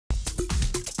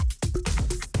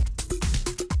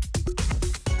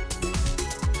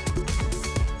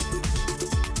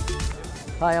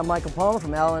Hi, I'm Michael Palmer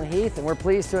from Allen Heath, and we're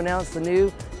pleased to announce the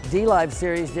new dLive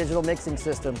series digital mixing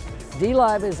system.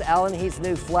 dLive is Allen Heath's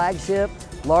new flagship,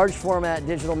 large format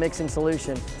digital mixing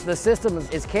solution. The system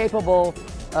is capable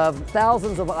of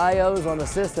thousands of IOs on the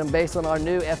system based on our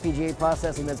new FPGA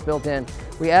processing that's built in.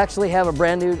 We actually have a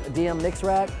brand new DM mix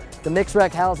rack. The mix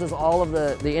rack houses all of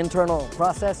the internal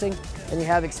processing, and you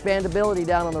have expandability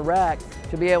down on the rack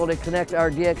to be able to connect our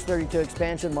DX32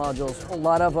 expansion modules. A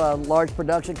lot of large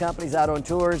production companies out on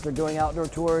tours, they're doing outdoor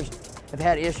tours, have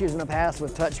had issues in the past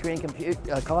with touchscreen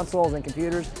consoles and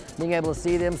computers, being able to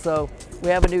see them. So we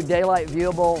have a new daylight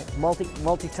viewable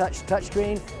multi-touch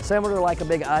touchscreen, similar to like a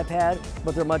big iPad,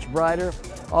 but they're much brighter.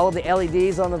 All of the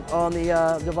LEDs on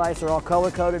the device are all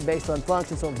color-coded based on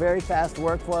function, so very fast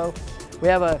workflow.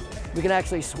 We can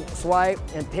actually swipe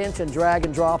and pinch and drag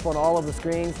and drop on all of the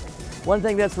screens. One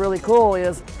thing that's really cool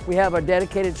is we have a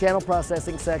dedicated channel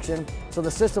processing section, so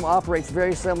the system operates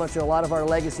very similar to a lot of our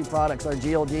legacy products, our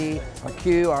GLD, our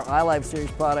Q, our iLive series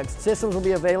products. Systems will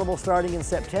be available starting in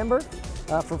September.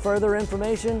 For further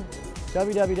information,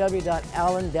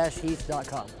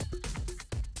 www.allen-heath.com.